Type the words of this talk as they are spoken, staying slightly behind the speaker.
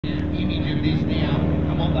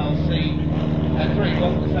3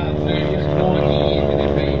 o'clock this afternoon, just 90 years in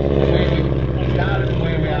advance of where we started and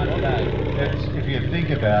where we are today. If you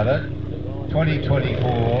think about it, 2024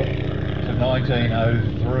 to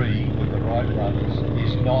 1903 with the Wright brothers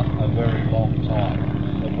is not a very long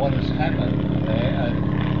time. But what has happened there,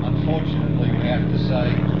 and unfortunately we have to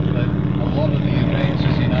say that a lot of the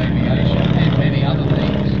advances in aviation and many other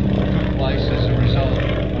things took place as a result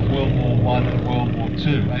of World War I and World War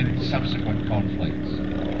II and subsequent conflicts.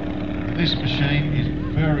 This machine is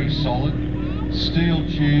very solid, steel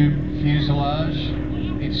tube fuselage.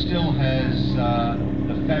 It still has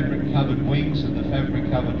the fabric covered wings and the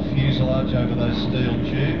fabric covered fuselage over those steel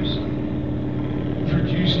tubes.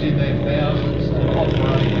 Produced in their thousands and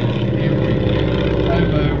operated everywhere.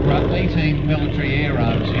 Over 18 military air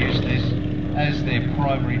arms use this as their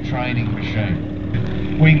primary training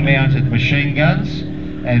machine. Wing mounted machine guns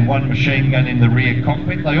and one machine gun in the rear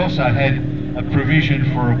cockpit. They also had a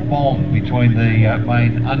provision for a bomb between the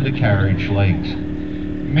main undercarriage legs.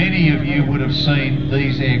 Many of you would have seen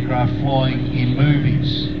these aircraft flying in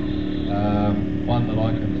movies. One that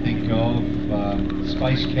I can think of,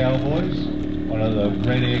 Space Cowboys, one of the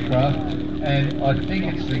red aircraft, and I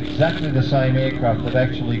think it's exactly the same aircraft that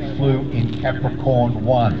actually flew in Capricorn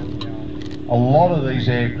 1. A lot of these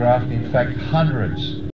aircraft, in fact hundreds